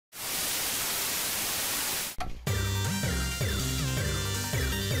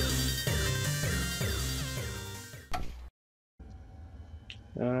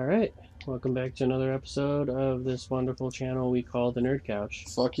Alright, welcome back to another episode of this wonderful channel we call the Nerd Couch.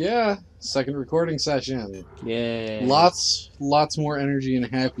 Fuck yeah! Second recording session. Yay! Lots more energy and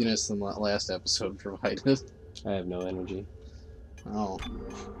happiness than that last episode provided. I have no energy. Oh.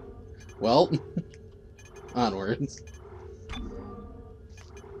 Well, onwards.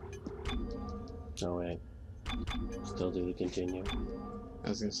 No way. Still do the continue. I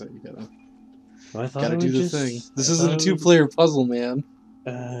was gonna say, you gotta Well, I thought gotta it do would the just, thing. This I isn't thought a it two-player puzzle, man.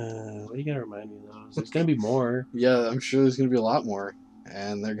 what are you gonna remind me of those? There's gonna be more. Yeah, I'm sure there's gonna be a lot more.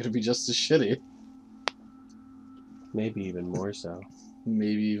 And they're gonna be just as shitty. Maybe even more so.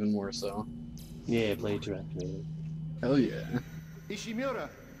 Maybe even more so. Yeah, play to activated. Hell yeah. Ishimura,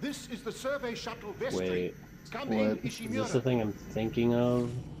 this is the survey shuttle Vestry. Wait, Come in, what? is Ishimura. this the thing I'm thinking of?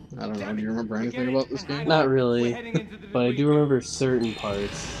 I don't know, do you remember anything about this game? Not really, but I do remember certain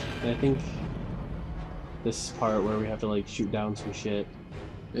parts. And I think this part where we have to like shoot down some shit.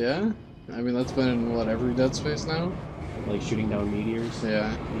 Yeah? I mean, that's been in, what, every Dead Space now? Like shooting down meteors.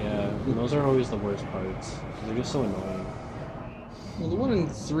 Yeah. Yeah, and those are always the worst parts. They're just so annoying. Well, the one in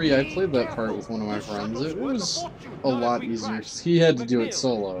 3, I played that part with one of my friends. It was a lot easier. He had to do it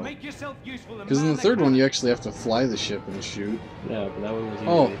solo. Because in the third one, you actually have to fly the ship and shoot. Yeah, but that one was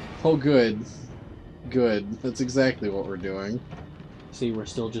easy. Oh, good. Good. That's exactly what we're doing. See, we're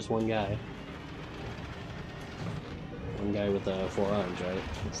still just one guy. One guy with 4 arms,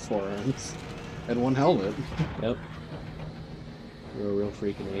 right? 4 arms. And 1 helmet. Yep. You're a real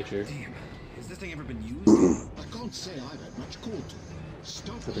freak of nature. Damn, has this thing ever been used? I can't say I've had much call to.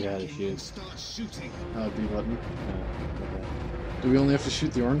 Stop I forgot to shoot. start shooting. B button. Okay. Do we only have to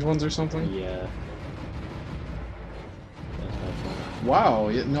shoot the orange ones or something? Yeah. That's not fun. Wow,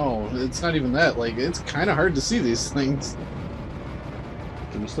 no, it's not even that. Like, it's kind of hard to see these things.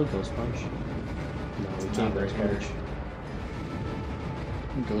 Can we still ghost punch? No, we Not can't right ghost here. punch.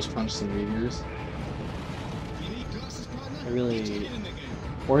 Ghost punch some meteors. I really...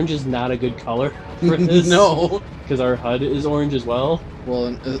 Orange is not a good color for this. No! Because our HUD is orange as well. Well,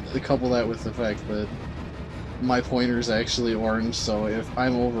 and couple that with the fact that my pointer's actually orange, so if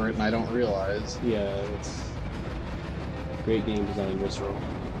I'm over it and I don't realize... Yeah, it's... Great game design, visceral.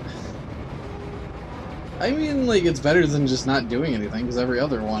 I mean, like, it's better than just not doing anything, because every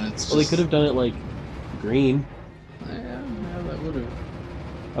other one, it's just... Well, they could have done it, like, green. Yeah, that would have...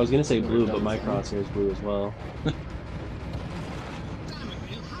 I was gonna say blue, Would've but my done crosshair is blue as well.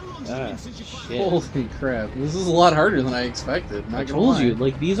 Ah, shit. Holy crap, this is a lot harder than I expected, not I gonna told lie. you,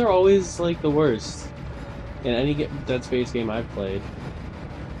 like, these are always, like, the worst. In any Dead Space game I've played.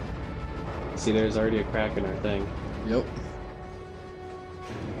 See, there's already a crack in our thing. Yep.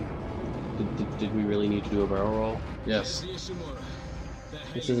 Did we really need to do a barrel roll? Yes.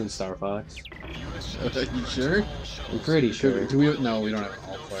 This isn't Star Fox. You sure? I'm pretty sure. Do we... No, we don't have an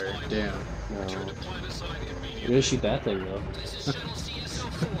all-fire. Damn. No. We're gonna shoot that thing, though.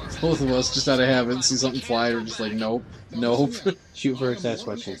 Both of us, just out of habit, see something fly, we're just like, nope, nope. Shoot first, ask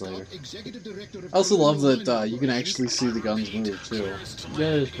questions later. I also love that you can actually see the guns move, too.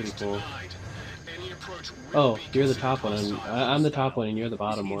 That is pretty cool. Oh, you're the top one. I'm the top one, and you're the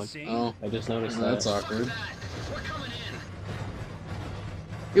bottom one. Oh, I just noticed that. that's awkward.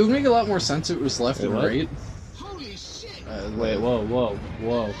 It would make a lot more sense if it was left Wait, and what? right. Wait, whoa, whoa,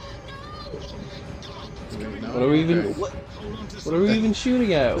 whoa. Wait, no? What are we even... Okay. What are we even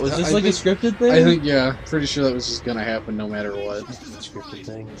shooting at? Was this I like think- a scripted thing? I think, yeah, pretty sure that was just gonna happen no matter what. Scripted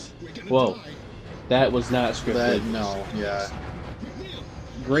things. Whoa. That was not scripted. That, no, yeah.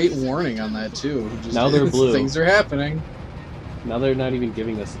 Great warning on that, too. Just, Now they're blue. Things are happening. Now they're not even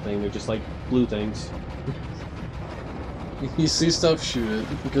giving us a thing. They're just like blue things. You see stuff, shoot it.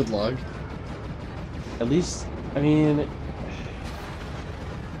 Good luck. At least, I mean...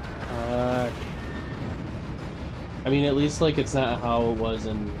 at least, like, it's not how it was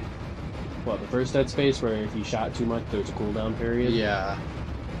in, what, the first Dead Space, where if you shot too much, there's a cooldown period? Yeah.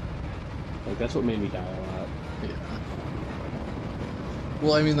 Like, that's what made me die a lot. Yeah.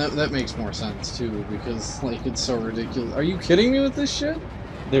 Well, I mean, that makes more sense, too, because, like, it's so ridiculous. Are you kidding me with this shit?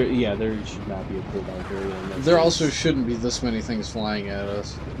 There should not be a cooldown period. In Dead There Space. also shouldn't be this many things flying at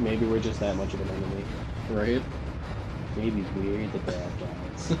us, Maybe we're just that much of an enemy. right? Maybe we're the bad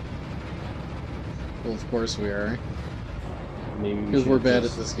guys. Well, of course we are. Maybe we Because should we're bad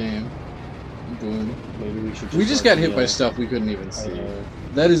just, at this game. Boom. Maybe we should. We just let got hit the, by stuff we couldn't even I see. know.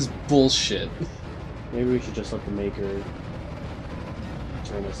 That is bullshit. Maybe we should just let the maker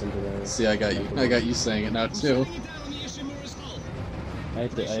turn us into the. See, I got you. I got you saying it now, too. I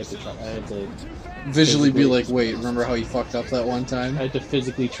had to Visually be Physically. like, wait, remember how you fucked up that one time? I had to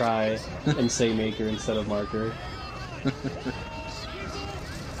physically try and say maker instead of marker.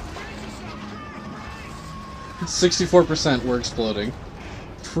 64%, we're exploding.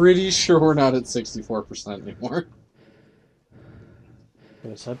 Pretty sure we're not at 64% anymore. Are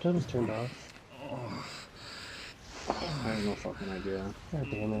the subtitles turned off? I have no fucking idea. God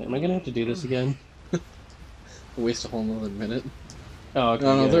damn it. Am I gonna have to do this again? Waste a whole nother minute. Oh, okay.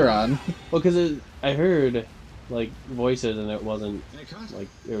 No, good. they're on. Well, because I heard, like, voices and it wasn't, like,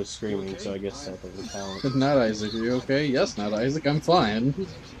 it was screaming, so I guess that doesn't count. Not Isaac, are you okay? Yes, not Isaac, I'm fine.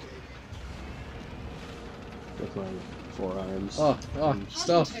 With my forearms. Oh,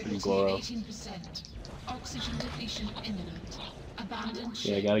 stuff. Glow. Oxygen depletion imminent. Abandoned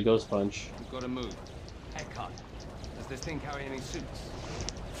Yeah, I ship. got a ghost punch. We've got to move. AHHHH. Does this thing carry any suits?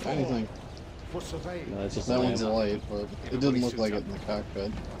 Anything. For surveying. No, it's just That a one's a lamp. light, but it didn't look like it in the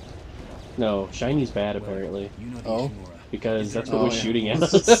cockpit. No, shiny's bad, apparently. You know the Oh. Ishimura. Because that's Oh, what was yeah. shooting at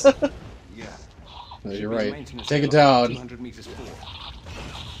us. Yeah. No, Should you're be right. maintenance Take it level, down. 200 meters forward.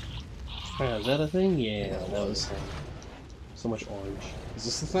 Oh, is that a thing? Yeah, Yeah, it that was was. a thing. So much orange. Is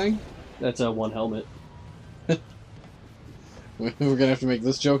this the thing? That's a one helmet. We're gonna have to make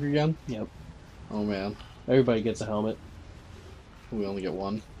this joke again? Yep. Oh man. Everybody gets a helmet. We only get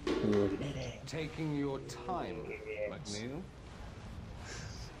one. Ooh. Taking your time, McNeil.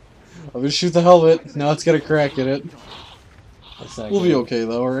 I'm gonna shoot the helmet. Now it's got a crack in it. That's not We'll be good. okay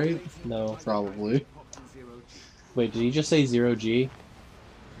though, right? No. Probably. Wait, did he just say 0G?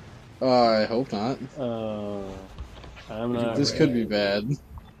 I hope not. I'm not. This could be bad.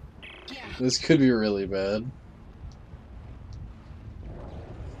 This could be really bad.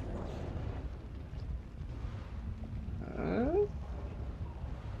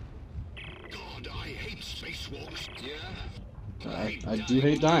 God, I hate spacewalks. Yeah? I do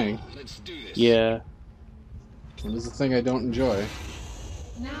hate dying. Let's do this. Yeah. It is the thing I don't enjoy.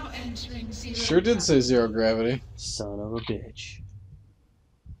 Now entering zero. Sure did say zero gravity. Son of a bitch.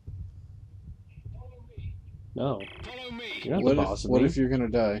 No. Follow me. You're not What the if, boss of what me. if you're gonna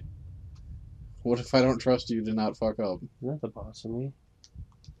die? What if I don't trust you to not fuck up? You're not the boss of me.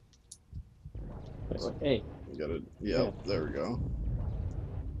 Wait, hey. You gotta. Yep, there we go.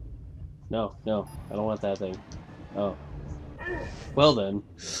 No, no. I don't want that thing. Oh. Well then.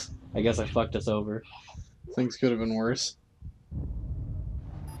 I guess I fucked us over. Things could have been worse.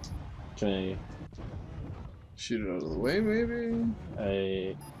 Can Shoot it out of the way,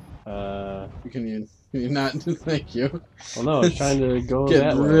 maybe? Can you not? Thank you. Well, no, I was trying to go that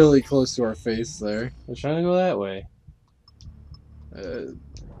Getting way. really close to our face there. I was trying to go that way.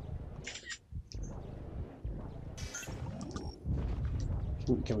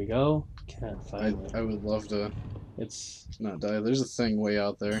 Can we go? Can't find it. I would love to It's not die. There's a thing way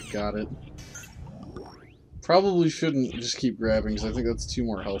out there. Got it. Probably shouldn't just keep grabbing because I think that's 2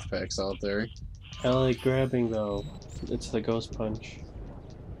 more health packs out there. I like grabbing though. It's the ghost punch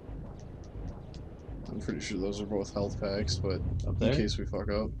I'm pretty sure those are both health packs, but up in there. case we fuck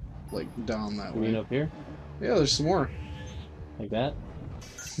up, like down that You mean way. up here, Yeah, there's some more. like that?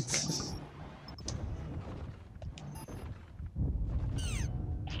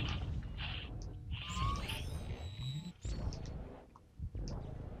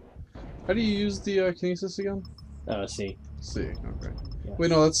 How do you use the kinesis again? See. See, okay. Yeah. Wait,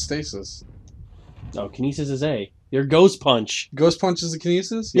 no, that's stasis. Oh, kinesis is A. Your ghost punch. Ghost punch is the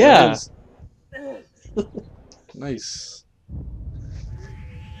kinesis? Yeah. it is. Nice.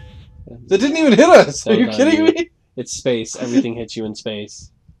 That didn't even hit us! Are That you was on kidding you. me? It's space. Everything hits you in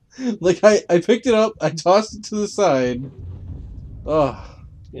space. Like, I picked it up, I tossed it to the side. Ugh.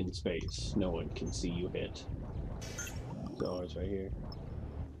 In space, no one can see you hit. So it's right here.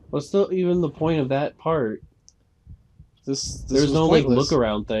 What's even the point of that part? This There's was no like pointless. look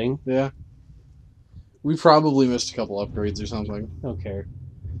around thing. Yeah. We probably missed a couple upgrades or something. I don't care.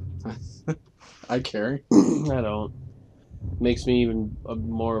 I care. I don't. Makes me even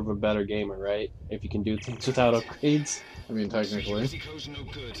more of a better gamer, right? If you can do things without upgrades. I mean, technically. Security code's no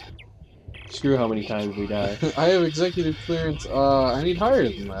good. Screw how many times we die. I have executive clearance. I need higher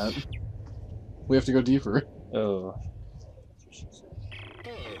than that. We have to go deeper. Oh.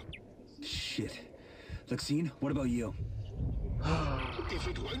 Shit. Luxine, what about you? If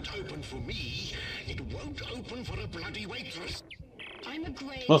it won't open for me, it won't open for a bloody waitress. I'm a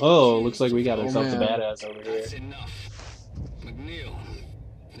grade. Oh, looks like we got Oh, ourselves a man. badass over here. That's enough. McNeil,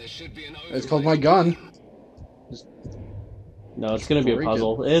 there should be an overlay. It's called my gun. No, it's gonna be a Break it.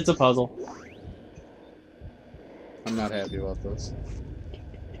 puzzle. It's a puzzle. I'm not happy about this.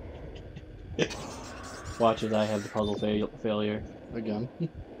 Watch as I have the puzzle failure. Again.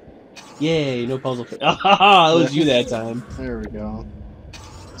 Yay, no puzzle failure. Ah, it was you that time. There we go.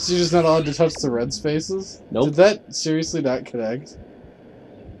 So you're just not allowed to touch the red spaces? Nope. Did that seriously not connect?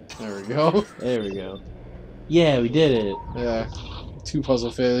 There we go. There we go. Yeah, we did it. Yeah. 2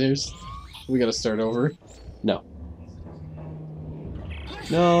 puzzle failures. We gotta start over. No.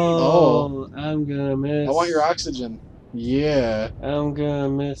 Oh. No, I'm gonna miss. I want your oxygen. Yeah. I'm gonna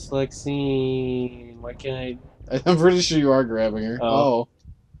miss Lexine. Why can't I'm pretty sure you are grabbing her. Oh.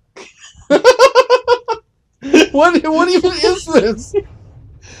 Oh. What even is this?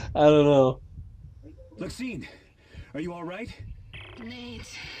 I don't know. Lexine, are you all right?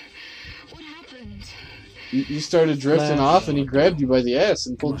 Nate, what happened? You started drifting off and he grabbed you by the ass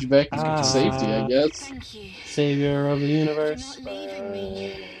and pulled you back to safety, I guess. Thank you. Savior of the You're universe. not leaving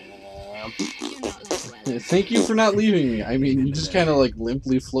me. You're not like well. Thank you for not leaving me. I mean, you just kind of like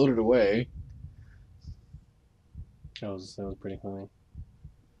limply floated away. That was pretty funny.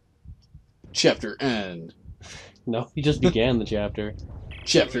 Chapter end. No, he just began the chapter.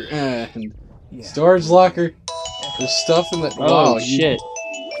 Chapter end. Yeah. Storage locker. There's stuff in that. Oh Wow, shit!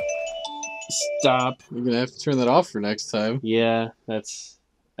 Stop. You're gonna have to turn that off for next time. Yeah, that's.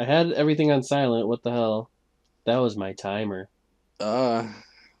 I had everything on silent. What the hell? That was my timer.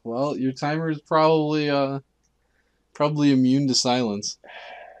 Well, your timer is probably immune to silence.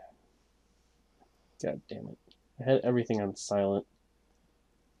 God damn it! I had everything on silent.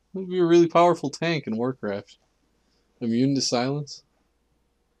 Would be a really powerful tank in Warcraft. Immune to silence.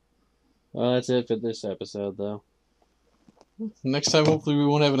 Well, that's it for this episode, though. Next time, hopefully, we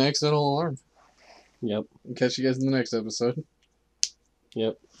won't have an accidental alarm. Yep. I'll catch you guys in the next episode.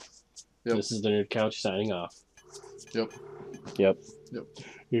 Yep. Yep. This is the Nerd Couch signing off. Yep. Yep. Yep.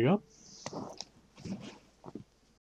 Here you go.